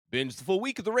Binge the full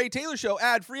week of The Ray Taylor Show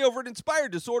ad-free over at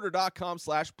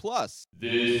inspireddisorder.com/plus.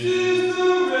 This is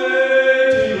The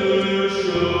Ray Taylor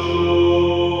Show.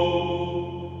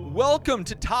 Welcome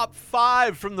to Top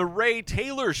 5 from The Ray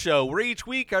Taylor Show, where each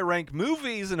week I rank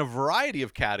movies in a variety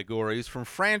of categories, from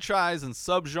franchise and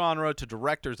subgenre to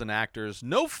directors and actors.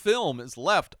 No film is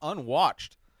left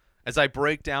unwatched as I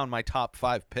break down my top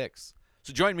 5 picks.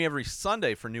 So join me every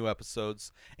Sunday for new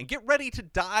episodes and get ready to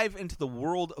dive into the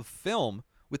world of film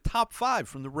with Top 5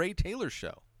 from The Ray Taylor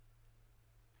Show.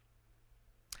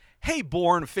 Hey,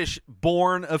 Bourne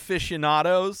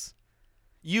aficionados.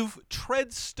 You've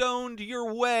treadstoned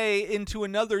your way into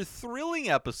another thrilling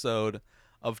episode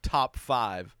of Top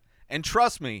 5. And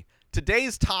trust me,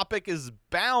 today's topic is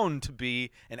bound to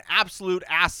be an absolute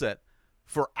asset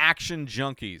for action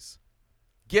junkies.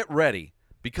 Get ready,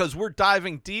 because we're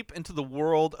diving deep into the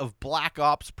world of Black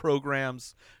Ops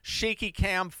programs, shaky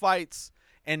cam fights,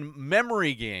 and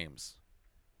memory games.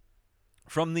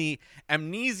 From the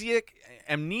amnesiac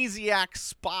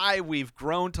spy we've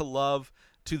grown to love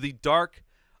to the dark,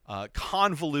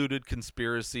 convoluted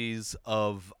conspiracies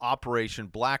of Operation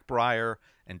Blackbriar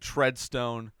and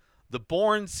Treadstone, the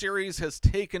Bourne series has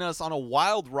taken us on a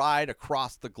wild ride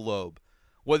across the globe.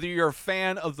 Whether you're a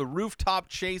fan of the rooftop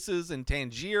chases in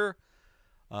Tangier,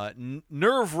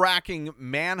 nerve-wracking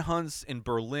manhunts in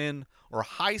Berlin, or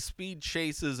high-speed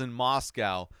chases in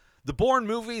Moscow, the Bourne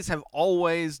movies have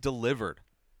always delivered.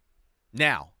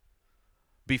 Now,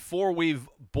 before we've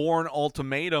Bourne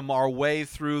ultimatum our way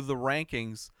through the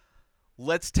rankings,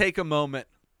 let's take a moment.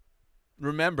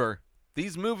 Remember,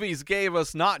 these movies gave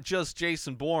us not just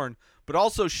Jason Bourne, but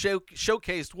also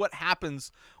showcased what happens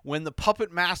when the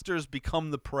puppet masters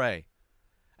become the prey.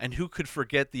 And who could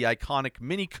forget the iconic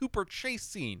Mini Cooper chase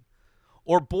scene,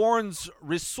 or Bourne's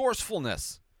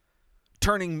resourcefulness,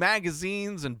 turning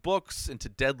magazines and books into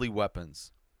deadly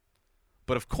weapons.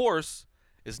 But of course,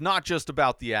 it's not just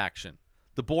about the action.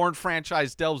 The Bourne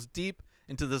franchise delves deep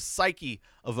into the psyche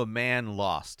of a man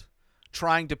lost,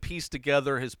 trying to piece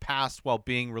together his past while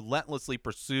being relentlessly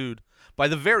pursued by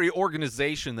the very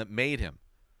organization that made him.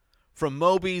 From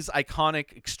Moby's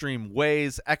iconic extreme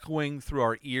ways echoing through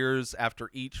our ears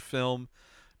after each film,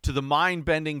 to the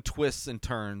mind-bending twists and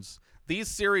turns, these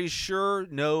series sure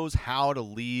knows how to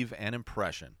leave an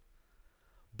impression.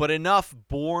 But enough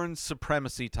Bourne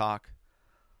supremacy talk.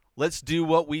 Let's do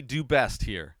what we do best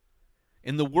here.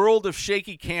 In the world of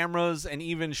shaky cameras and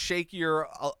even shakier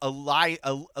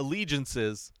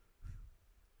allegiances,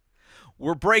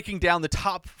 we're breaking down the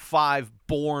top 5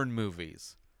 Bourne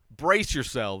movies. Brace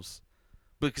yourselves,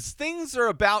 because things are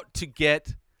about to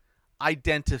get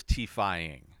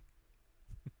identifying.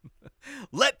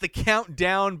 Let the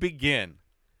countdown begin.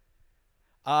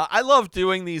 I love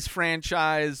doing these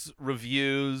franchise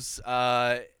reviews.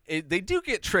 They do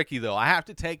get tricky, though. I have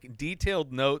to take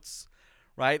detailed notes,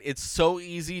 right? It's so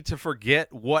easy to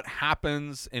forget what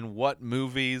happens in what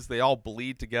movies. They all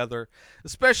bleed together,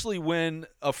 especially when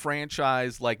a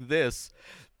franchise like this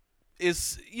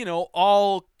is,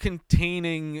 all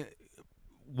containing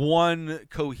one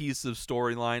cohesive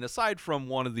storyline, aside from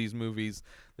one of these movies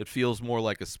that feels more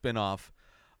like a spin-off.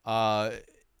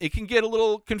 It can get a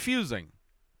little confusing.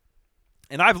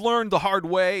 And I've learned the hard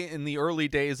way in the early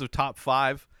days of Top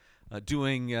 5,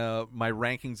 doing my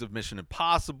rankings of Mission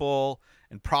Impossible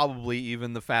and probably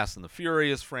even the Fast and the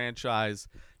Furious franchise,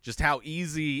 just how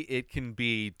easy it can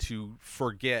be to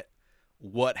forget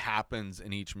what happens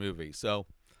in each movie. So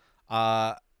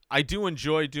I do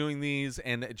enjoy doing these,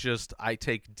 and I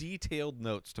take detailed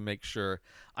notes to make sure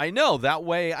I know. That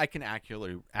way I can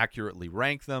accurately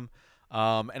rank them.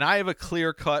 And I have a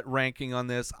clear-cut ranking on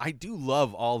this. I do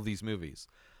love all of these movies,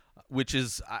 which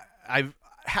is I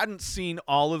hadn't seen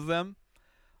all of them,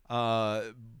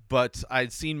 but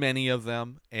I'd seen many of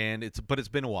them, and it's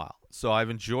been a while. So I've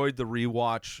enjoyed the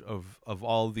rewatch of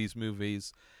all of these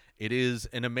movies. It is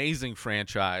an amazing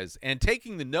franchise, and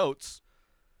taking the notes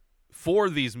for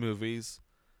these movies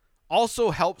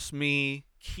also helps me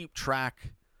keep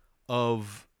track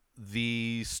of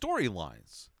the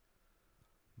storylines.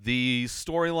 The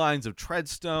storylines of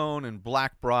Treadstone and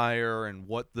Blackbriar and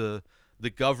what the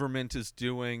government is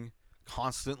doing,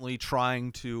 constantly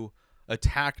trying to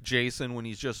attack Jason when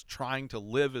he's just trying to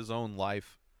live his own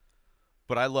life.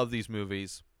 But I love these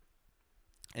movies.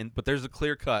 But there's a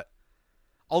clear cut.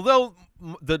 Although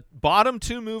the bottom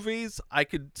 2 movies I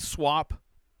could swap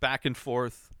back and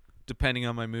forth depending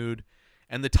on my mood,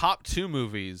 and the top 2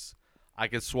 movies I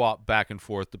could swap back and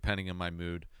forth depending on my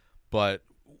mood. But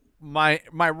my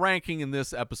ranking in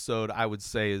this episode, I would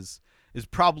say, is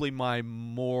probably my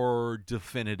more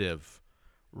definitive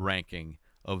ranking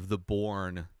of the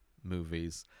Bourne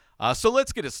movies. So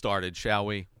let's get it started, shall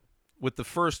we? With the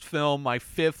first film, my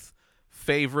fifth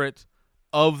favorite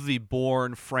of the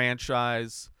Bourne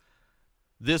franchise.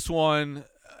 This one,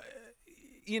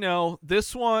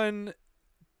 this one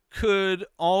could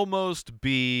almost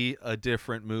be a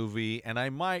different movie, and I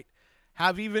might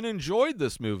have even enjoyed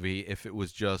this movie if it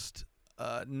was just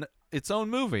its own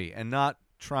movie and not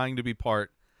trying to be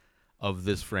part of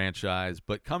this franchise.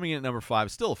 But coming in at number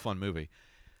 5, still a fun movie.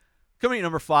 Coming in at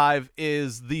number 5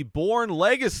 is The Bourne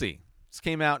Legacy. This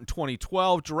came out in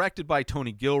 2012, directed by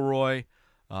Tony Gilroy.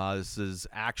 This is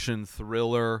action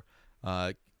thriller.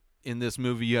 In this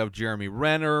movie, you have Jeremy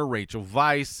Renner, Rachel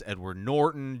Weisz, Edward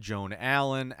Norton, Joan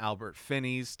Allen, Albert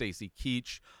Finney, Stacy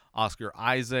Keach, Oscar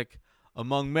Isaac,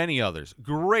 among many others.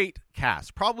 Great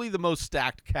cast. Probably the most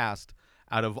stacked cast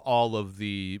out of all of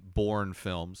the Bourne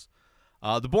films.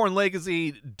 The Bourne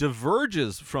Legacy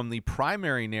diverges from the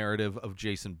primary narrative of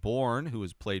Jason Bourne, who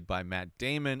was played by Matt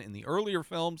Damon in the earlier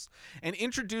films, and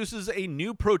introduces a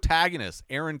new protagonist,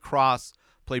 Aaron Cross,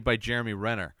 played by Jeremy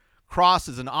Renner. Cross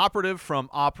is an operative from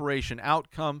Operation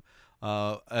Outcome,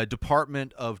 a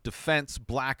Department of Defense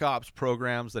Black Ops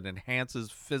programs that enhances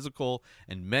physical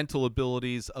and mental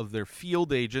abilities of their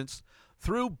field agents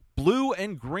through blue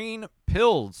and green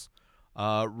pills,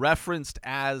 referred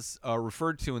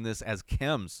to in this as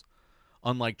chems.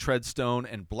 Unlike Treadstone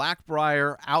and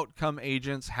Blackbriar, Outcome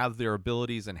agents have their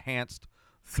abilities enhanced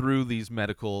through these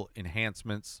medical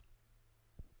enhancements.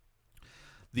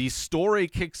 The story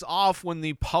kicks off when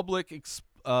the public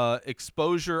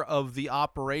exposure of the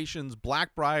operations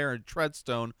Blackbriar and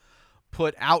Treadstone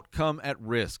put Outcome at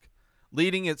risk,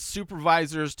 leading its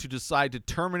supervisors to decide to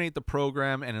terminate the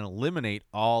program and eliminate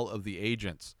all of the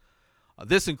agents.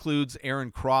 This includes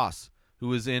Aaron Cross,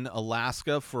 who is in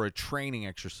Alaska for a training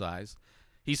exercise.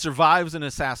 He survives an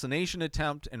assassination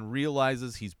attempt and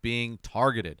realizes he's being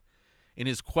targeted. In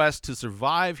his quest to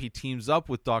survive, he teams up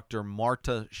with Dr.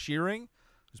 Marta Shearing,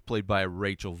 who's played by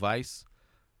Rachel Weisz,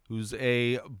 who's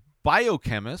a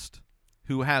biochemist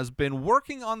who has been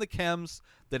working on the chems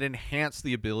that enhance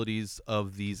the abilities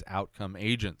of these Outcome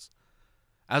agents.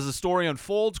 As the story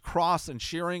unfolds, Cross and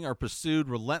Shearing are pursued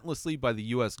relentlessly by the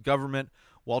U.S. government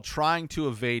while trying to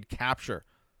evade capture.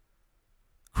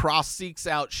 Cross seeks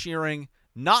out Shearing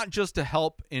not just to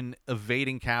help in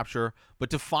evading capture, but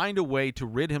to find a way to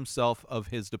rid himself of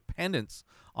his dependence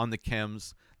on the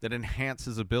chems that enhance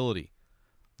his ability.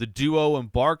 The duo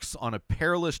embarks on a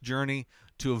perilous journey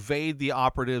to evade the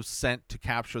operatives sent to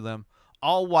capture them,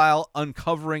 all while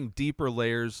uncovering deeper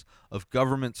layers of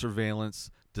government surveillance,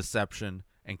 deception,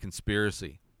 and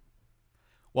conspiracy.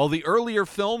 While the earlier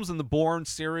films in the Bourne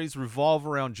series revolve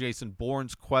around Jason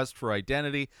Bourne's quest for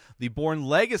identity, the Bourne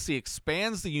Legacy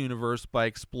expands the universe by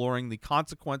exploring the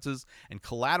consequences and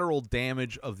collateral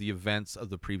damage of the events of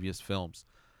the previous films.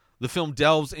 The film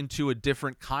delves into a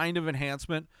different kind of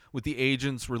enhancement, with the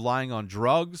agents relying on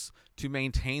drugs to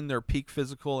maintain their peak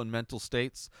physical and mental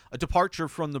states, a departure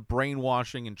from the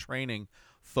brainwashing and training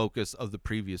focus of the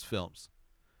previous films.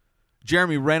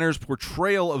 Jeremy Renner's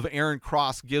portrayal of Aaron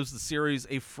Cross gives the series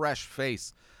a fresh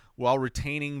face while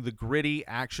retaining the gritty,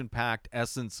 action-packed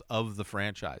essence of the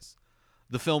franchise.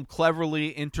 The film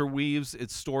cleverly interweaves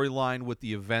its storyline with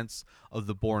the events of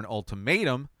the Bourne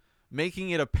Ultimatum, making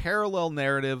it a parallel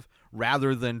narrative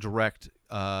rather than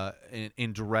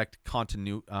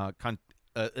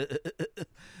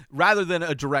rather than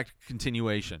a direct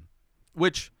continuation.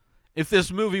 Which, if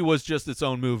this movie was just its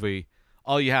own movie,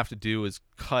 all you have to do is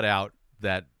cut out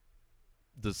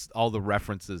all the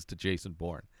references to Jason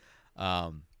Bourne.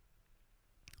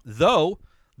 Though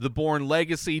the Bourne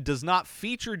Legacy does not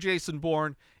feature Jason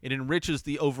Bourne, it enriches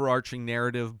the overarching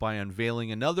narrative by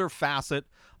unveiling another facet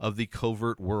of the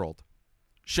covert world,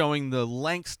 showing the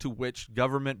lengths to which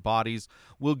government bodies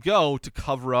will go to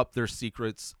cover up their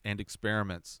secrets and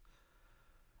experiments.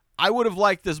 I would have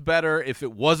liked this better if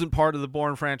it wasn't part of the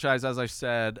Bourne franchise, as I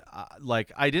said.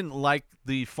 I didn't like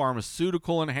the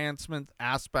pharmaceutical enhancement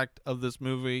aspect of this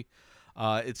movie.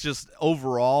 It's just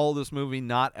overall, this movie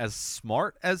not as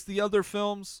smart as the other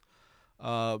films.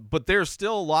 But there's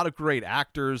still a lot of great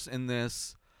actors in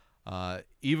this.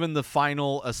 Even the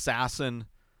final assassin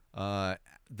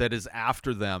that is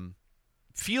after them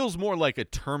feels more like a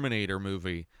Terminator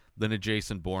movie than a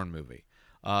Jason Bourne movie.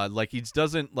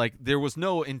 There was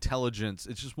no intelligence.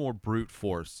 It's just more brute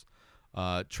force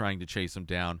trying to chase him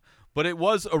down. But it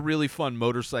was a really fun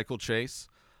motorcycle chase.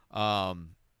 And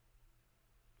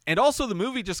also the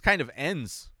movie just kind of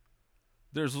ends.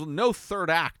 There's no third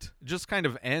act. It just kind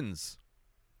of ends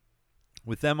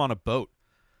with them on a boat.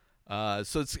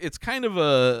 So it's kind of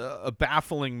a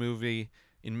baffling movie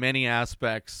in many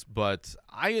aspects, but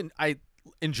I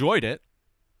enjoyed it,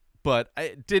 but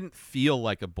it didn't feel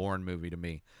like a Bourne movie to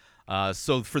me.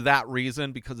 So for that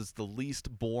reason, because it's the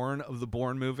least Bourne of the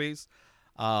Bourne movies,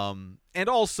 and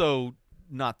also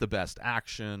not the best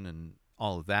action and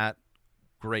all of that,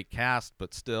 great cast,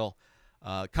 but still,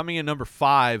 coming in number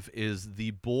 5 is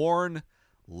The Bourne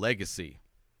Legacy.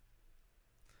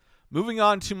 Moving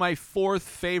on to my 4th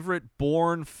favorite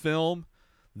Bourne film.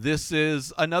 This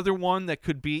is another one that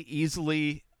could be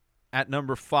easily at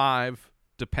number 5,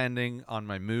 depending on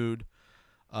my mood.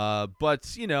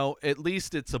 But, you know, at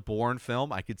least it's a Bourne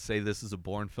film. I could say this is a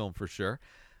Bourne film for sure.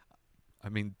 I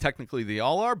mean, technically they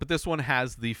all are, but this one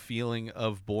has the feeling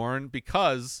of Bourne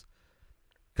because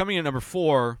coming in number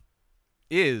 4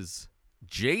 is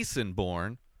Jason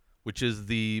Bourne, which is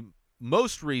the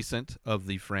most recent of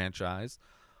the franchise.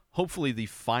 Hopefully the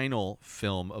final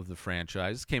film of the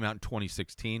franchise. Came out in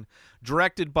 2016.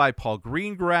 Directed by Paul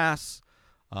Greengrass.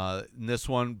 In this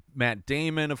one, Matt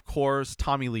Damon, of course.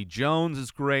 Tommy Lee Jones is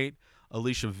great.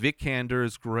 Alicia Vikander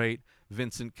is great.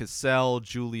 Vincent Cassel,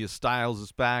 Julia Stiles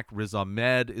is back. Riz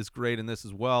Ahmed is great in this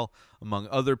as well, among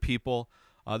other people.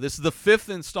 This is the 5th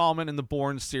installment in the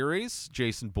Bourne series,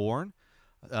 Jason Bourne.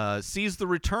 Sees the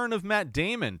return of Matt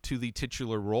Damon to the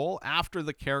titular role after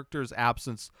the character's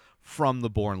absence from the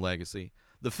Bourne legacy.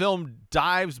 The film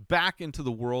dives back into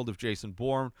the world of Jason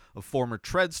Bourne, a former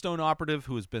Treadstone operative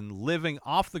who has been living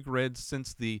off the grid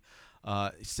since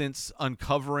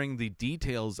uncovering the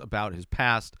details about his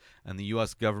past and the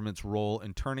U.S. government's role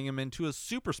in turning him into a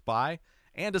super spy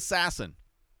and assassin.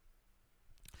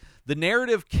 The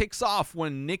narrative kicks off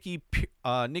when Nikki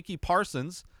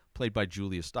Parsons, played by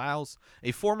Julia Stiles,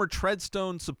 a former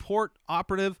Treadstone support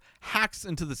operative, hacks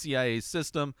into the CIA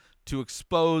system to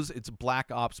expose its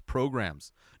black ops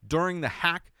programs. During the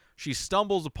hack, she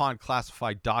stumbles upon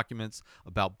classified documents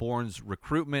about Bourne's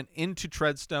recruitment into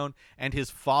Treadstone and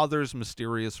his father's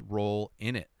mysterious role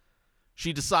in it.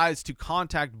 She decides to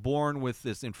contact Bourne with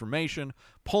this information,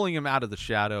 pulling him out of the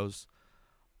shadows.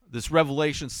 This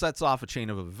revelation sets off a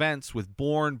chain of events, with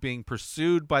Bourne being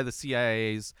pursued by the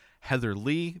CIA's Heather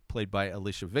Lee, played by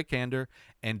Alicia Vikander,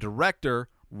 and director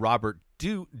Robert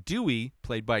Dewey,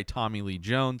 played by Tommy Lee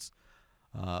Jones.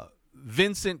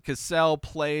 Vincent Cassel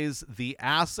plays the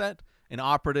Asset, an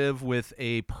operative with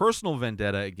a personal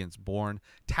vendetta against Bourne,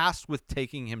 tasked with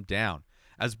taking him down.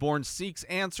 As Bourne seeks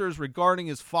answers regarding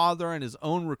his father and his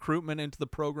own recruitment into the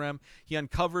program, he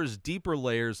uncovers deeper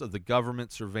layers of the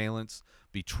government surveillance,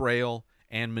 betrayal,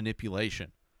 and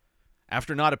manipulation.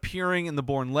 After not appearing in the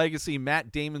Bourne legacy,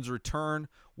 Matt Damon's return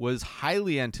was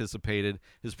highly anticipated.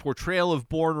 His portrayal of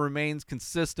Bourne remains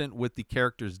consistent with the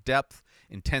character's depth,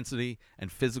 intensity, and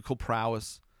physical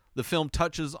prowess. The film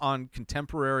touches on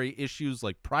contemporary issues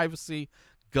like privacy,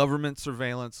 government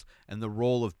surveillance, and the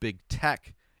role of big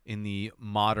tech in the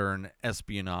modern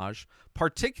espionage,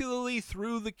 particularly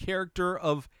through the character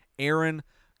of Aaron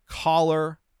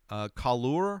Kahlur,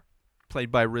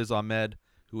 played by Riz Ahmed,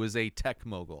 who is a tech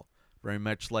mogul, very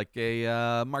much like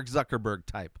a Mark Zuckerberg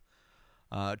type.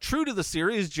 True to the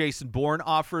series, Jason Bourne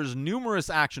offers numerous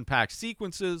action-packed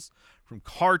sequences, from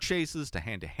car chases to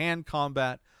hand-to-hand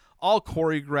combat, all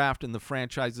choreographed in the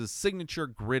franchise's signature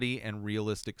gritty and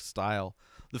realistic style.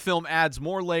 The film adds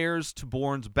more layers to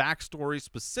Bourne's backstory,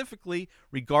 specifically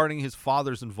regarding his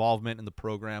father's involvement in the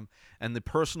program and the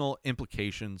personal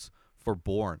implications for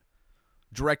Bourne.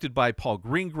 Directed by Paul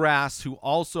Greengrass, who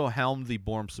also helmed the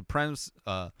Bourne Supremacy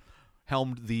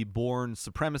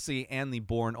and the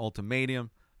Bourne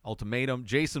Ultimatum,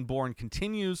 Jason Bourne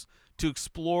continues to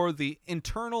explore the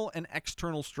internal and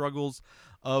external struggles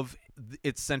of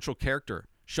its central character,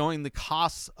 showing the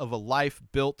costs of a life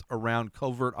built around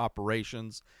covert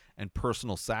operations and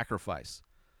personal sacrifice.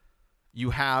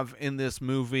 You have in this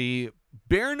movie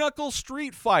bare-knuckle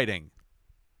street fighting,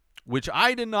 which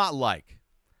I did not like.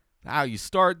 How you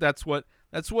start, that's what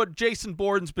Jason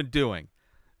Bourne's been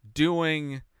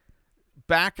doing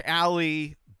back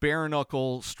alley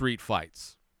bare-knuckle street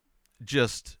fights.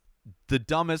 Just the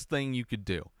dumbest thing you could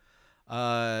do.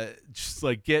 Just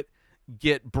like get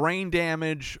brain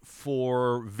damage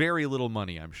for very little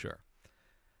money, I'm sure.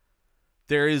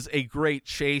 There is a great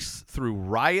chase through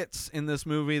riots in this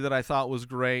movie that I thought was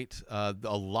great. A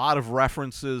lot of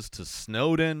references to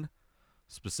Snowden,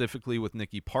 specifically with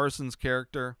Nikki Parsons'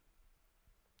 character.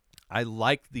 I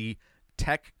like the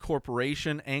tech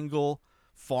corporation angle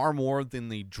far more than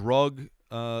the drug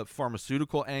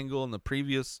pharmaceutical angle in the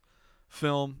previous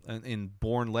film in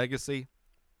Bourne Legacy.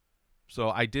 So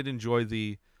I did enjoy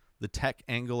the tech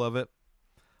angle of it.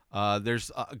 There's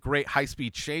a great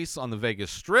high-speed chase on the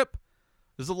Vegas Strip.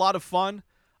 There's a lot of fun.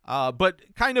 But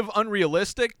kind of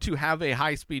unrealistic to have a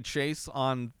high-speed chase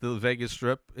on the Vegas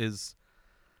Strip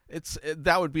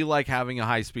that would be like having a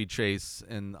high-speed chase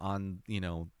on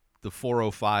the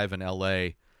 405 in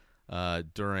L.A.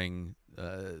 During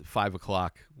 5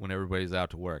 o'clock when everybody's out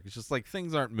to work. It's just like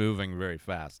things aren't moving very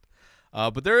fast.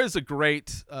 But there is a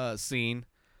great scene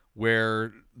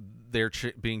where they're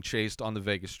being chased on the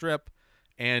Vegas Strip,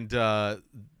 and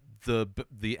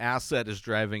the asset is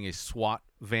driving a SWAT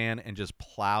van and just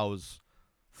plows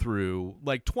through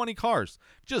like 20 cars,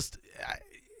 just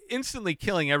instantly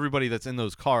killing everybody that's in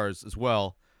those cars as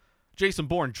well. Jason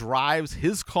Bourne drives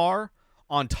his car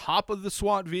on top of the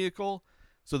SWAT vehicle,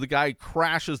 so the guy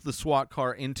crashes the SWAT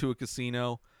car into a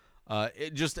casino.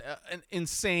 It just an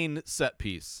insane set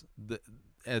piece.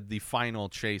 The final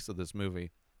chase of this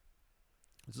movie.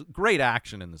 There's great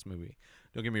action in this movie.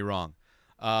 Don't get me wrong.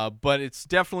 But it's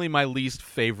definitely my least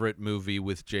favorite movie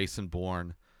with Jason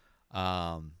Bourne.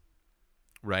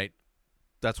 Right?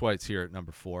 That's why it's here at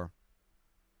number 4.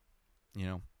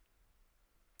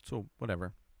 So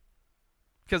whatever.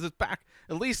 Because it's back.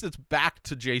 At least it's back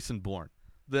to Jason Bourne,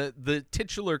 the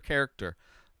titular character.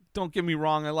 Don't get me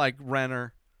wrong. I like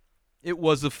Renner. It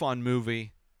was a fun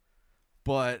movie,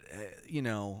 but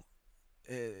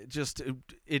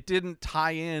it didn't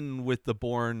tie in with the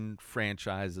Bourne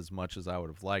franchise as much as I would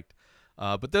have liked.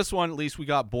 But this one, at least we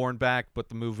got Bourne back, but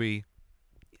the movie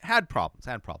had problems.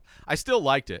 I still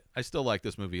liked it. I still like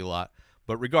this movie a lot.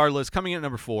 But regardless, coming in at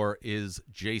number 4 is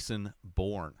Jason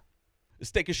Bourne. Let's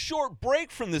take a short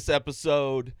break from this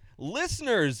episode.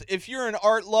 Listeners, if you're an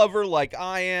art lover like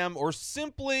I am, or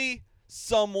simply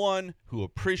someone who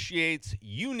appreciates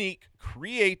unique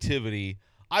creativity,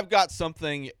 I've got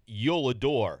something you'll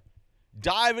adore.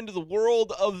 Dive into the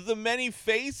world of The Many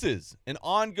Faces, an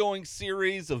ongoing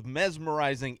series of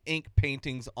mesmerizing ink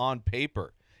paintings on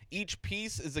paper. Each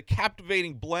piece is a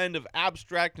captivating blend of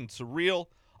abstract and surreal,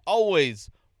 always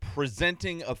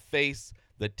presenting a face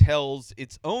that tells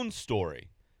its own story.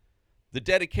 The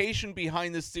dedication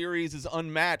behind this series is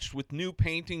unmatched, with new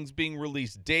paintings being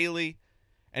released daily.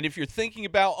 And if you're thinking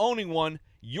about owning one,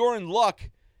 you're in luck.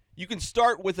 You can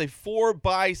start with a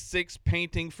 4x6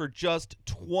 painting for just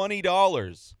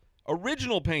 $20.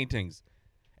 Original paintings.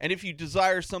 And if you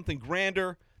desire something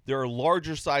grander, there are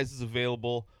larger sizes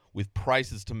available with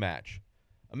prices to match.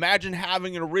 Imagine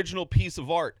having an original piece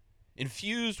of art,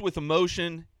 infused with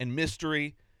emotion and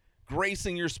mystery,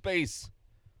 gracing your space.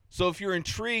 So if you're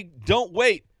intrigued, don't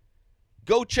wait.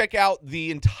 Go check out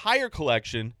the entire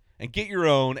collection and get your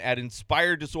own at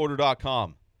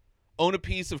inspireddisorder.com. Own a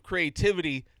piece of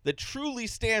creativity that truly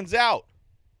stands out.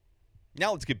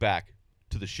 Now let's get back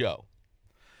to the show.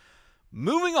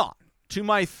 Moving on to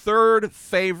my third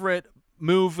favorite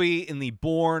movie in the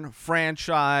Bourne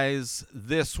franchise.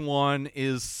 This one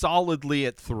is solidly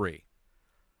at 3.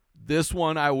 This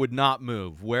one I would not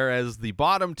move, whereas the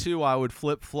bottom 2 I would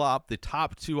flip-flop, the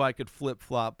top 2 I could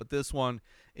flip-flop, but this one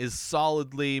is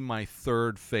solidly my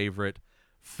third favorite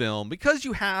film because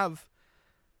you have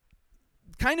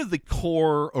kind of the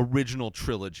core original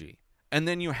trilogy, and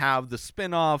then you have the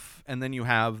spin-off, and then you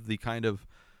have the kind of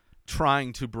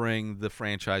trying to bring the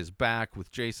franchise back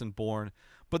with Jason Bourne.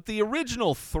 But the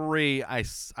original 3, I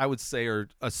would say, are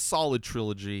a solid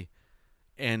trilogy,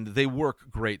 and they work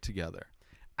great together.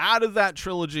 Out of that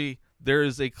trilogy, there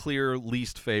is a clear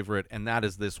least favorite, and that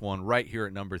is this one right here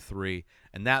at number 3,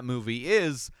 and that movie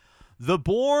is The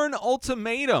Bourne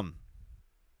Ultimatum.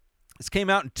 This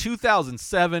came out in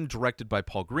 2007, directed by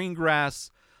Paul Greengrass,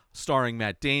 starring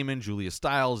Matt Damon, Julia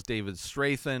Stiles, David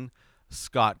Strathairn,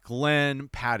 Scott Glenn,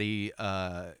 Patty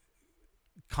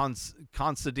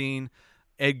Considine,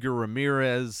 Edgar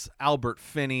Ramirez, Albert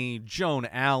Finney, Joan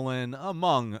Allen,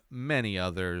 among many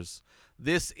others.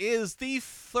 This is the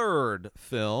third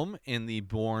film in the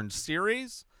Bourne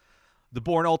series. The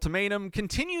Bourne Ultimatum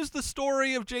continues the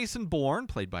story of Jason Bourne,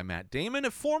 played by Matt Damon,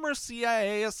 a former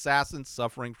CIA assassin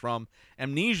suffering from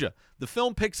amnesia. The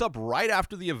film picks up right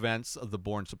after the events of the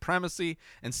Bourne Supremacy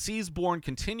and sees Bourne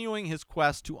continuing his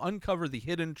quest to uncover the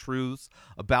hidden truths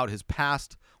about his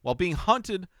past while being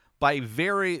hunted by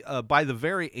the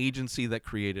very agency that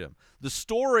created him. The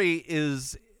story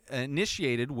is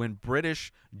initiated when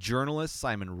British journalist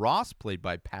Simon Ross, played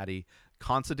by Patty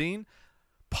Considine,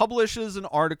 publishes an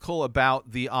article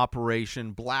about the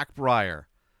Operation Blackbriar,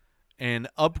 an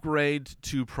upgrade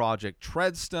to Project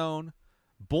Treadstone.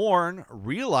 Bourne,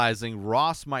 realizing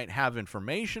Ross might have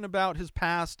information about his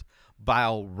past,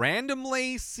 while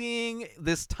randomly seeing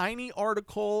this tiny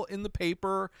article in the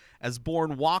paper as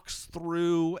Bourne walks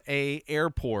through a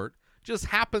airport, just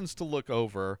happens to look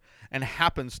over and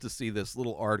happens to see this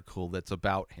little article that's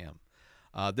about him.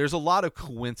 There's a lot of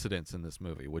coincidence in this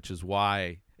movie, which is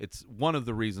why it's one of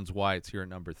the reasons why it's here at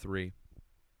number 3.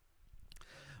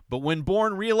 But when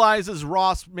Bourne realizes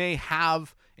Ross may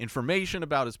have information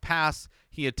about his past,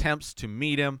 he attempts to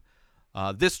meet him.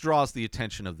 This draws the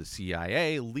attention of the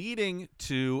CIA, leading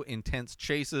to intense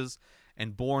chases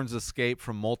and Bourne's escape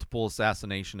from multiple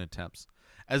assassination attempts.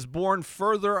 As Bourne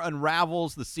further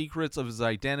unravels the secrets of his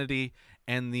identity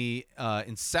and the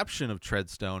inception of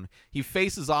Treadstone, he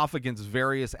faces off against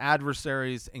various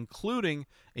adversaries, including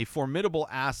a formidable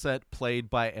asset played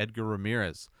by Edgar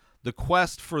Ramirez. The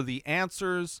quest for the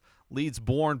answers leads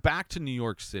Bourne back to New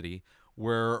York City,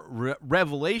 where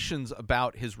revelations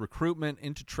about his recruitment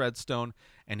into Treadstone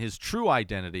and his true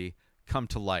identity come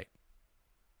to light.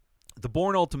 The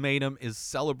Bourne Ultimatum is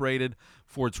celebrated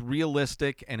for its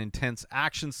realistic and intense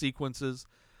action sequences.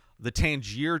 The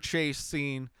Tangier chase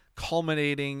scene,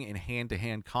 culminating in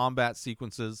hand-to-hand combat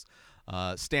sequences,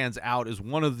 stands out as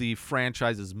one of the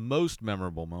franchise's most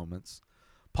memorable moments.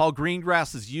 Paul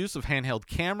Greengrass's use of handheld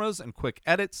cameras and quick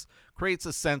edits creates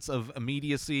a sense of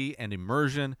immediacy and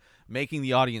immersion, making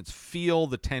the audience feel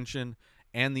the tension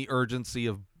and the urgency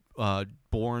of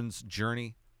Bourne's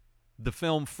journey. The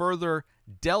film further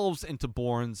delves into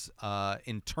Bourne's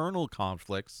internal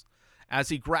conflicts as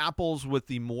he grapples with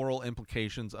the moral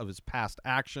implications of his past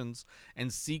actions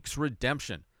and seeks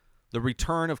redemption. The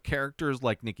return of characters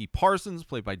like Nikki Parsons,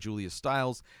 played by Julia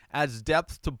Stiles, adds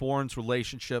depth to Bourne's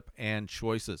relationship and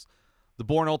choices. The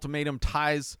Bourne Ultimatum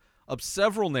ties up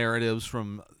several narratives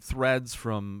from threads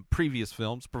from previous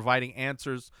films, providing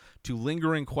answers to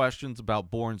lingering questions about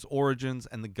Bourne's origins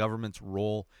and the government's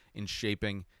role in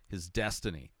shaping his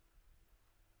destiny.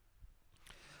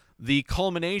 The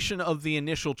culmination of the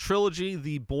initial trilogy,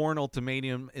 the Bourne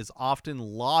Ultimatum, is often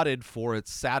lauded for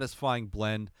its satisfying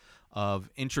blend of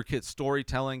intricate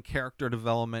storytelling, character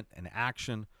development, and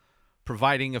action,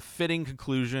 providing a fitting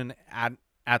conclusion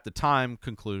at the time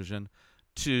conclusion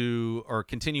to, or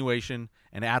continuation,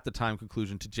 and at the time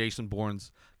conclusion to Jason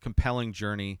Bourne's compelling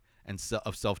journey and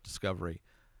of self-discovery.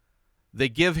 They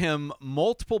give him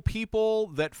multiple people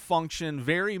that function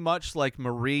very much like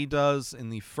Marie does in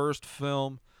the first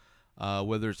film,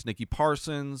 whether it's Nikki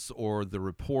Parsons or the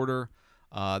reporter.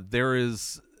 There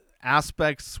is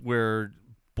aspects where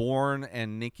Bourne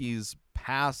and Nikki's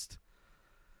past,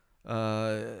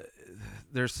 I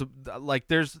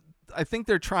think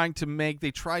they tried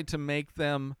to make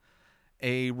them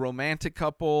a romantic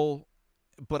couple,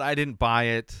 but I didn't buy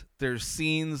it. There's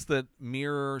scenes that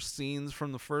mirror scenes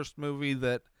from the first movie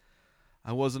that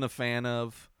I wasn't a fan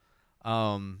of,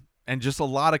 and just a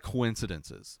lot of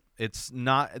coincidences. It's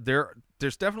not there.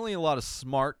 There's definitely a lot of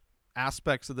smart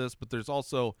aspects of this, but there's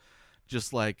also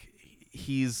just like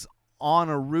he's on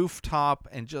a rooftop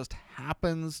and just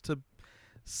happens to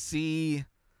see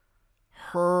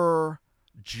her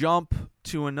jump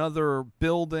to another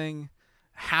building,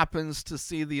 happens to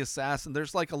see the assassin.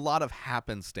 There's like a lot of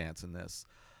happenstance in this,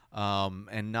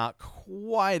 and not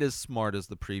quite as smart as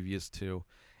the previous two.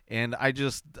 And I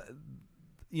just,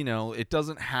 it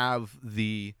doesn't have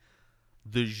the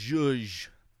zhuzh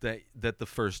that the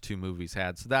first two movies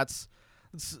had. So that's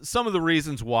some of the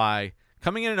reasons why.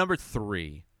 Coming in at number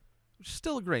 3, which is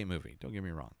still a great movie, don't get me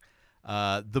wrong,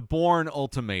 The Bourne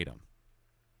Ultimatum.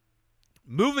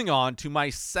 Moving on to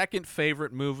my second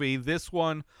favorite movie. This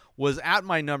one was at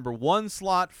my number 1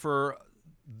 slot for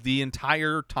the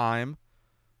entire time.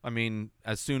 I mean,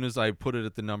 as soon as I put it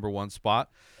at the number 1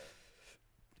 spot.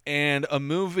 And a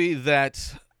movie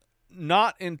that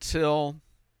not until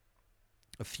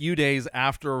a few days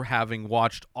after having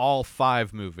watched all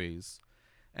 5 movies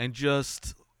and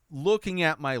just looking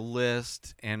at my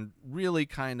list and really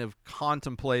kind of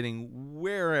contemplating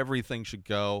where everything should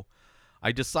go,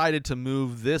 I decided to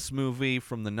move this movie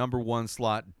from the number 1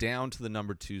 slot down to the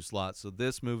number 2 slot. So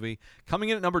this movie, coming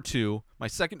in at number 2, my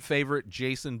second favorite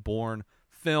Jason Bourne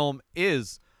film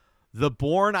is The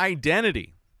Bourne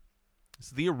Identity.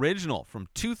 It's the original from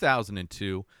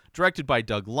 2002, directed by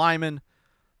Doug Liman,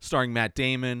 starring Matt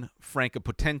Damon, Franca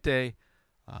Potente,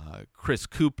 Chris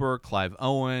Cooper, Clive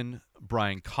Owen,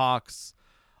 Brian Cox,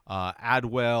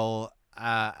 Adwell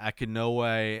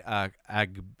Akinoue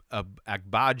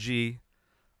Agbaji,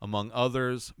 among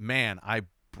others. Man, I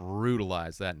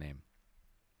brutalized that name.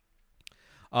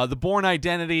 The Bourne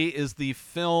Identity is the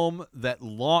film that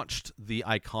launched the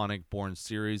iconic Bourne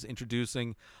series,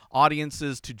 introducing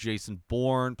audiences to Jason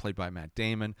Bourne, played by Matt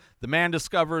Damon. The man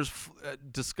discovered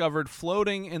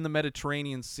floating in the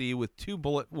Mediterranean Sea with 2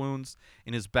 bullet wounds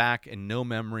in his back and no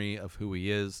memory of who he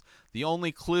is. The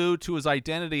only clue to his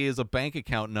identity is a bank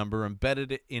account number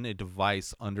embedded in a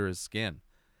device under his skin.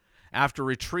 After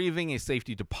retrieving a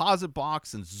safety deposit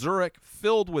box in Zurich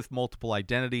filled with multiple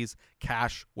identities,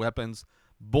 cash, weapons,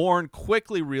 Bourne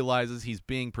quickly realizes he's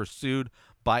being pursued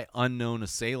by unknown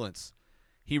assailants.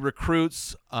 He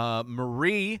recruits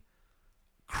Marie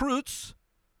Kreutz,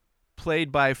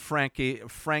 played by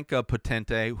Franca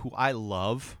Potente, who I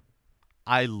love.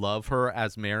 I love her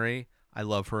as Mary. I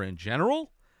love her in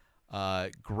general.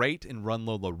 Great in Run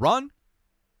Lola Run.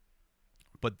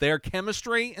 But their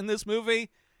chemistry in this movie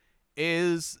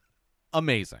is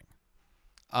amazing.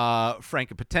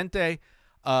 Franca Potente,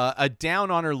 a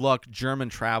down-on-her-luck German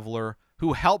traveler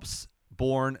who helps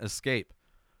Bourne escape,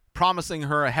 promising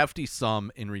her a hefty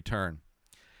sum in return.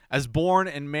 As Bourne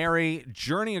and Mary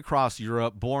journey across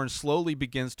Europe, Bourne slowly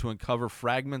begins to uncover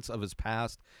fragments of his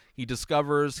past. He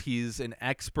discovers he's an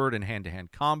expert in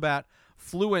hand-to-hand combat,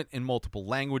 fluent in multiple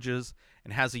languages,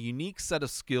 and has a unique set of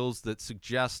skills that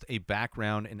suggest a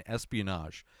background in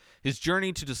espionage. His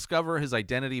journey to discover his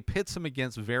identity pits him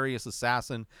against various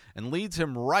assassins and leads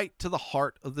him right to the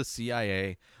heart of the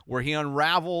CIA, where he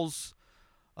unravels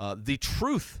the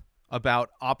truth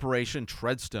about Operation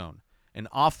Treadstone, an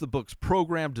off-the-books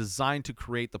program designed to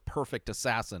create the perfect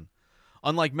assassin.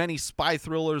 Unlike many spy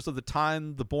thrillers of the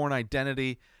time, The Bourne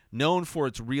Identity, known for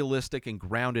its realistic and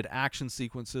grounded action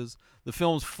sequences, the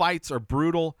film's fights are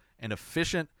brutal and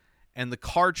efficient, and the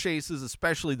car chases,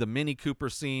 especially the Mini Cooper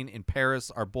scene in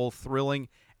Paris, are both thrilling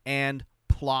and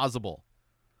plausible.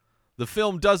 The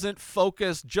film doesn't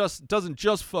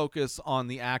just focus on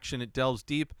the action. It delves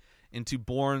deep into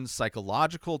Bourne's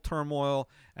psychological turmoil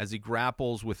as he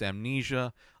grapples with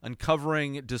amnesia,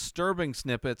 uncovering disturbing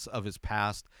snippets of his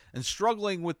past, and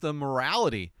struggling with the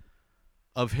morality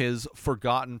of his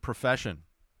forgotten profession.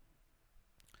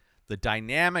 The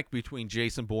dynamic between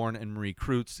Jason Bourne and Marie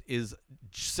Kreutz is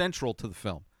central to the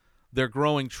film. Their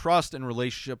growing trust and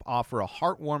relationship offer a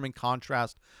heartwarming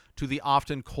contrast to the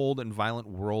often cold and violent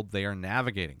world they are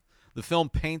navigating. The film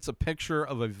paints a picture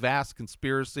of a vast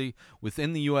conspiracy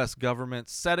within the U.S. government,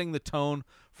 setting the tone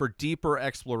for deeper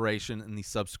exploration in the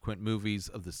subsequent movies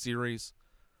of the series.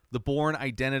 The Bourne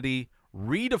Identity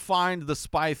redefined the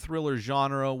spy thriller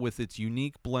genre with its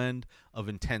unique blend of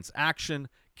intense action,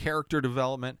 character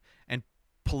development, and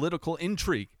political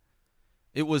intrigue.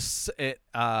 It was set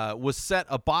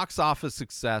a box office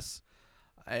success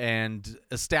and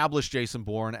established Jason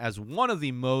Bourne as one of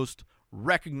the most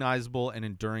recognizable and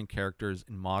enduring characters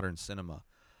in modern cinema.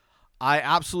 I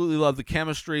absolutely love the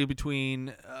chemistry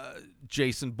between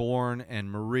Jason Bourne and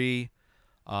Marie.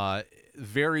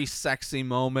 Very sexy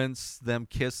moments, them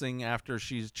kissing after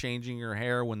she's changing her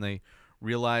hair when they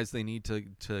realize they need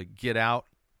to get out.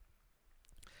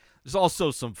 There's also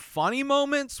some funny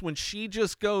moments when she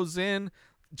just goes in.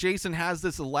 Jason has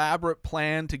this elaborate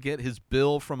plan to get his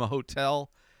bill from a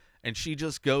hotel, and she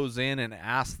just goes in and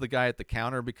asks the guy at the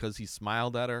counter because he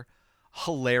smiled at her.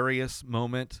 Hilarious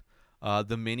moment.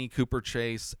 The Mini Cooper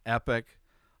chase, epic.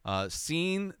 The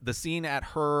scene at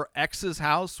her ex's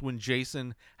house when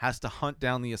Jason has to hunt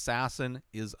down the assassin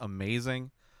is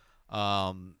amazing.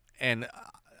 And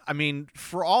I mean,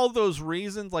 for all those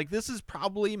reasons, like, this is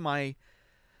probably my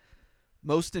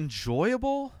most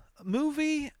enjoyable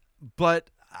movie,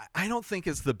 but I don't think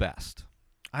it's the best.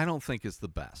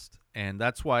 And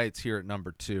that's why it's here at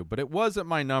number 2. But it was at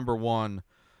my number 1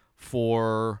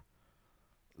 for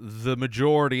the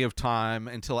majority of time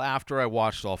until after I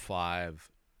watched all 5,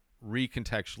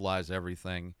 recontextualized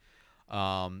everything.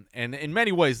 And in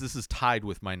many ways, this is tied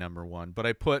with my number 1. But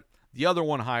I put the other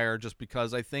one higher just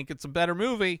because I think it's a better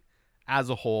movie as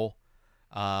a whole.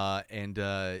 But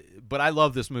I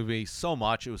love this movie so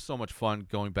much. It was so much fun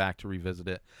going back to revisit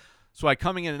it. So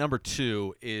coming in at number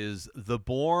 2 is The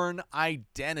Bourne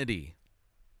Identity.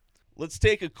 Let's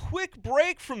take a quick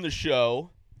break from the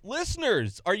show.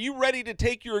 Listeners, are you ready to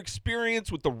take your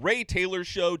experience with The Ray Taylor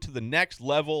Show to the next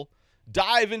level?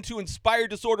 Dive into Inspired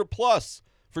Disorder Plus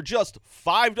for just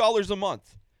 $5 a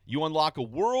month. You unlock a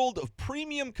world of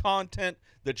premium content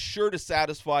that's sure to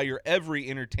satisfy your every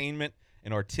entertainment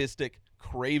and artistic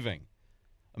craving.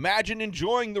 Imagine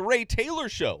enjoying The Ray Taylor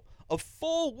Show, a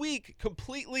full week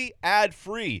completely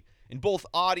ad-free in both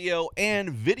audio and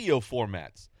video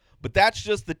formats. But that's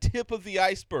just the tip of the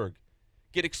iceberg.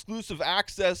 Get exclusive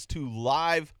access to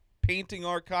live painting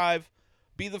archive,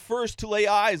 be the first to lay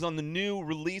eyes on the new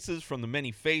releases from the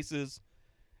many faces,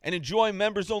 and enjoy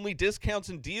members-only discounts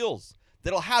and deals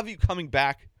that'll have you coming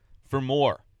back for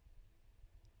more.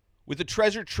 With a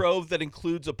treasure trove that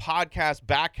includes a podcast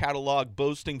back catalog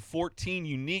boasting 14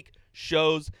 unique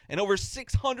shows and over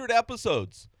 600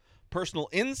 episodes, personal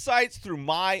insights through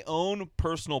my own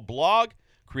personal blog,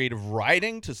 creative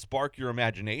writing to spark your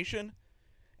imagination,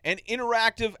 an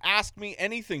interactive Ask Me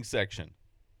Anything section.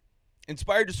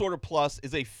 Inspired Disorder Plus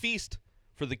is a feast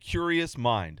for the curious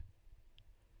mind.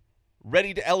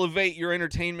 Ready to elevate your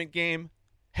entertainment game?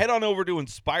 Head on over to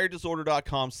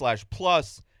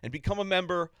inspireddisorder.com/plus and become a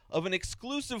member of an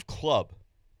exclusive club.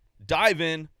 Dive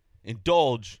in,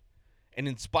 indulge, and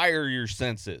inspire your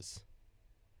senses.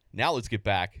 Now let's get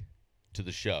back to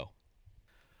the show.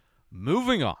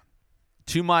 Moving on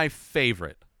to my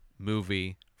favorite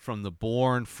movie from the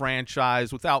Bourne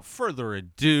franchise. Without further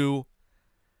ado,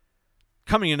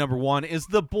 coming in number 1 is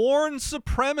The Bourne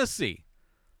Supremacy.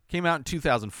 Came out in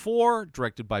 2004,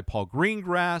 directed by Paul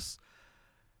Greengrass.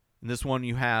 In this one,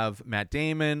 you have Matt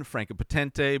Damon, Franco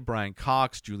Potente, Brian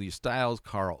Cox, Julia Stiles,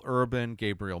 Carl Urban,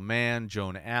 Gabriel Mann,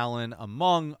 Joan Allen,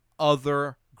 among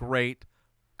other great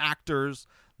actors.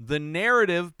 The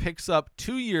narrative picks up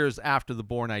 2 years after the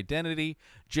Bourne identity.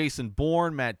 Jason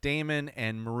Bourne, Matt Damon,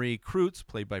 and Marie Kreutz,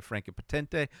 played by Franco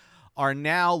Potente, are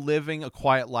now living a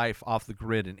quiet life off the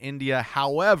grid in India.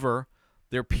 However,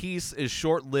 their peace is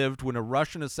short-lived when a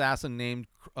Russian assassin named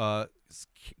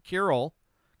Kirill,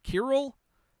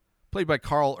 played by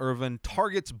Carl Urban,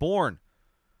 targets Bourne,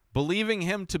 believing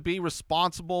him to be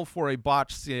responsible for a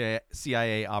botched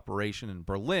CIA operation in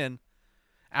Berlin.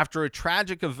 After a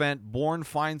tragic event, Bourne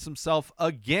finds himself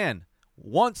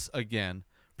once again,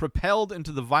 propelled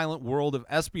into the violent world of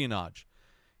espionage.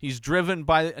 He's driven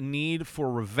by a need for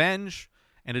revenge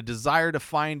and a desire to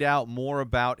find out more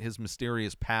about his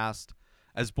mysterious past.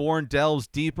 As Bourne delves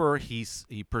deeper, he is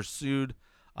pursued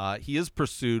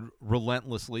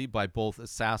relentlessly by both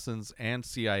assassins and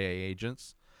CIA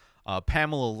agents.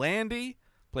 Pamela Landy,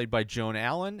 played by Joan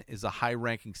Allen, is a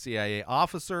high-ranking CIA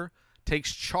officer,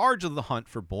 takes charge of the hunt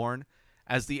for Bourne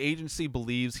as the agency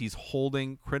believes he's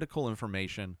holding critical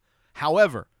information.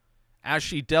 However, as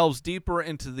she delves deeper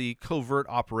into the covert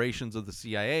operations of the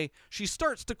CIA, she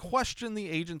starts to question the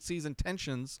agency's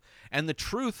intentions and the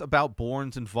truth about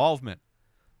Bourne's involvement.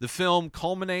 The film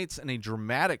culminates in a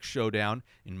dramatic showdown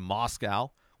in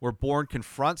Moscow, where Bourne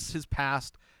confronts his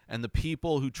past and the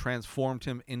people who transformed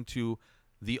him into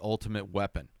the ultimate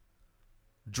weapon.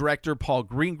 Director Paul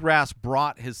Greengrass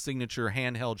brought his signature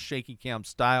handheld shaky cam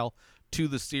style to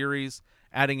the series,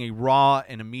 adding a raw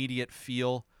and immediate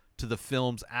feel to the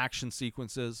film's action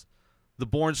sequences. The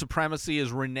Bourne Supremacy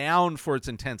is renowned for its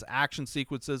intense action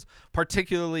sequences,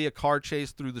 particularly a car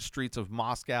chase through the streets of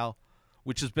Moscow,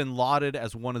 which has been lauded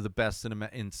as one of the best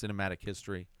in cinematic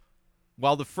history.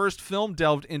 While the first film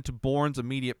delved into Bourne's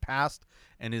immediate past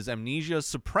and his amnesia,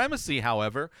 Supremacy,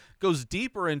 however, goes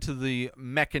deeper into the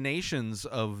machinations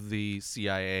of the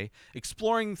CIA,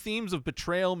 exploring themes of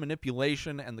betrayal,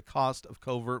 manipulation, and the cost of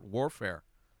covert warfare.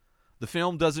 The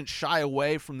film doesn't shy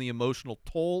away from the emotional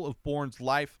toll of Bourne's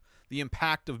life, the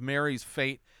impact of Mary's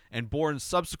fate, and Bourne's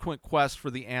subsequent quest for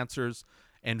the answers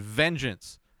and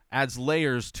vengeance adds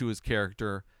layers to his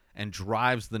character and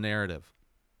drives the narrative.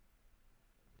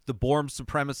 The Bourne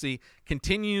Supremacy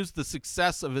continues the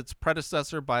success of its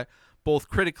predecessor by both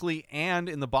critically and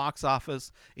in the box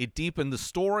office. It deepened the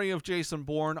story of Jason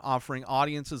Bourne, offering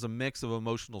audiences a mix of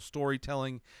emotional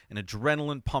storytelling and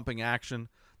adrenaline-pumping action.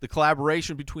 The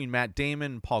collaboration between Matt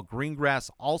Damon and Paul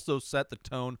Greengrass also set the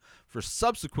tone for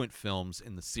subsequent films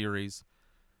in the series.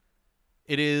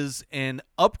 It is an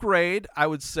upgrade, I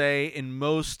would say, in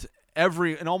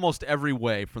almost every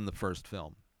way from the first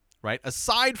film, right?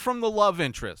 Aside from the love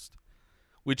interest,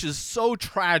 which is so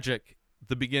tragic at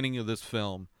the beginning of this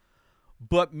film,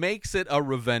 but makes it a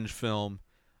revenge film.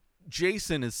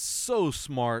 Jason is so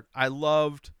smart. I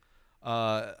loved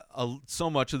so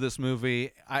much of this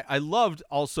movie. I loved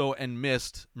also and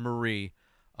missed Marie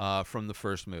from the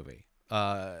first movie.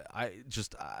 I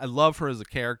love her as a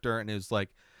character, and it was like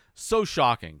so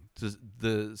shocking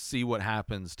to see what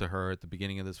happens to her at the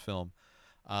beginning of this film.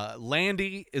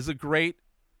 Landy is a great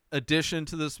addition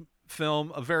to this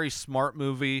film, a very smart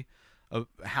movie of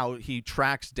how he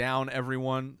tracks down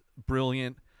everyone.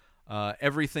 Brilliant.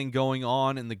 Everything going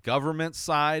on in the government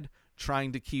side,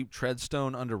 trying to keep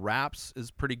Treadstone under wraps,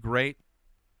 is pretty great.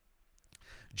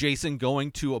 Jason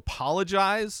going to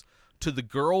apologize to the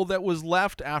girl that was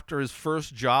left after his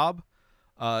first job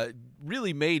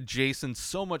really made Jason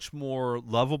so much more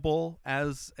lovable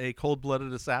as a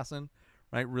cold-blooded assassin,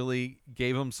 right? Really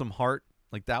gave him some heart.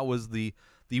 Like, that was the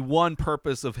one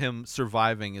purpose of him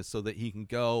surviving, is so that he can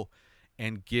go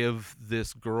and give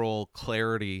this girl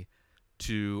clarity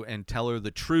and tell her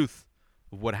the truth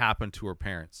of what happened to her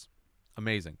parents.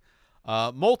 Amazing.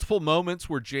 Multiple moments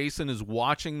where Jason is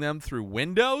watching them through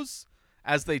windows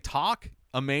as they talk.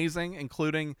 Amazing,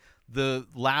 including the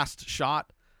last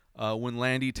shot when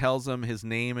Landy tells him his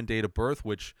name and date of birth,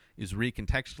 which is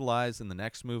recontextualized in the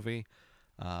next movie,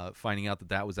 finding out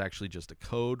that was actually just a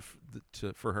code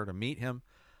for her to meet him.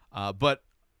 But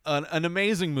an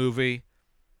amazing movie.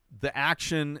 The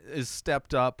action is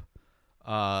stepped up.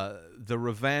 The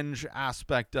revenge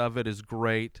aspect of it is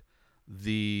great.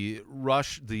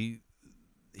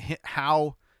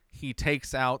 How he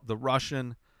takes out the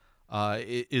Russian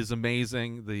is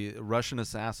amazing. The Russian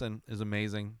assassin is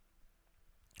amazing.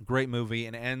 Great movie,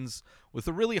 and ends with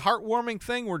a really heartwarming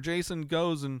thing where Jason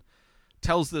goes and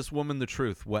tells this woman the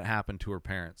truth, what happened to her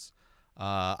parents.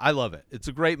 I love it. It's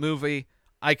a great movie.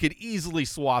 I could easily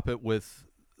swap it with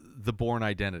the Bourne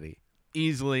Identity.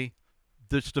 Easily.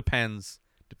 This depends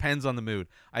on the mood.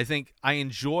 I think I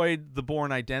enjoyed the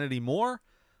Bourne Identity more,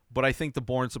 but I think the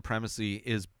Bourne Supremacy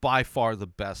is by far the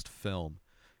best film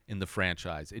in the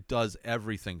franchise. It does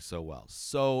everything so well.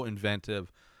 So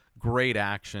inventive, great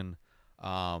action.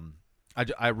 I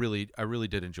really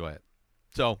did enjoy it.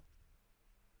 So,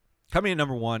 coming in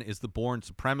number 1 is the Bourne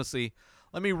Supremacy.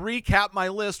 Let me recap my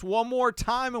list one more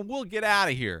time and we'll get out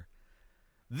of here.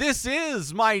 This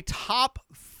is my top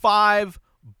 5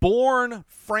 Bourne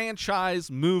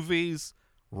franchise movies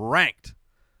ranked.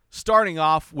 Starting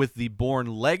off with the Bourne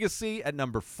Legacy at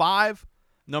number 5.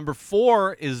 Number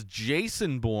 4 is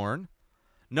Jason Bourne.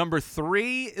 Number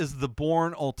 3 is the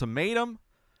Bourne Ultimatum.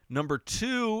 Number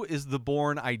 2 is the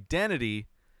Bourne Identity.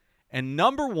 And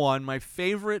number 1, my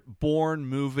favorite Bourne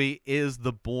movie, is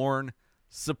the Bourne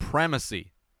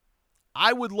Supremacy.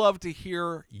 I would love to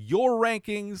hear your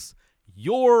rankings,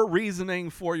 your reasoning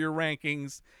for your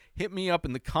rankings. Hit me up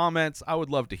in the comments. I would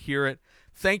love to hear it.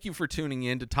 Thank you for tuning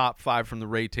in to Top 5 from The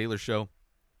Ray Taylor Show.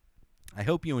 I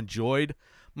hope you enjoyed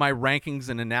my rankings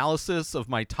and analysis of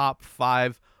my top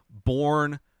 5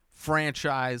 Bourne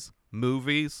franchise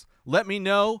movies. Let me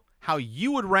know how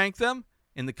you would rank them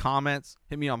in the comments.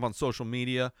 Hit me up on social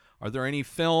media. Are there any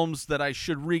films that I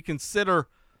should reconsider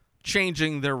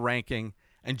changing their ranking?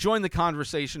 And join the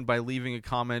conversation by leaving a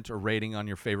comment or rating on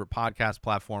your favorite podcast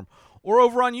platform or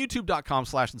over on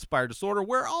youtube.com/Inspired Disorder,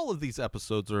 where all of these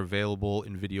episodes are available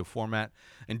in video format.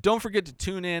 And don't forget to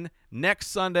tune in next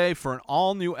Sunday for an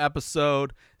all-new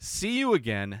episode. See you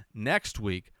again next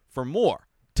week for more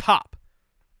Top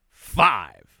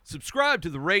 5. Subscribe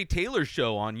to The Ray Taylor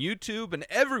Show on YouTube and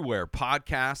everywhere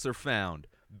podcasts are found.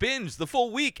 Binge the full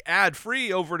week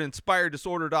ad-free over at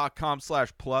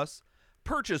inspireddisorder.com/plus.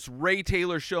 Purchase Ray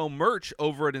Taylor Show merch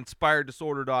over at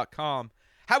inspireddisorder.com.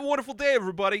 Have a wonderful day,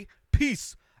 everybody.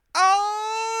 Peace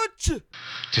out!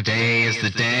 Today is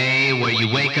the day where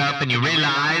you wake up and you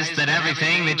realize that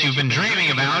everything that you've been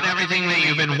dreaming about, everything that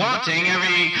you've been wanting,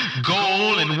 every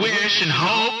goal and wish and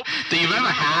hope that you've ever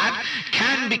had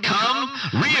can become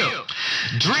real.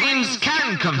 Dreams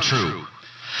can come true.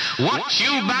 What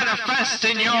you manifest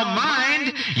in your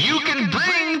mind, you can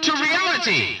bring to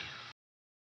reality.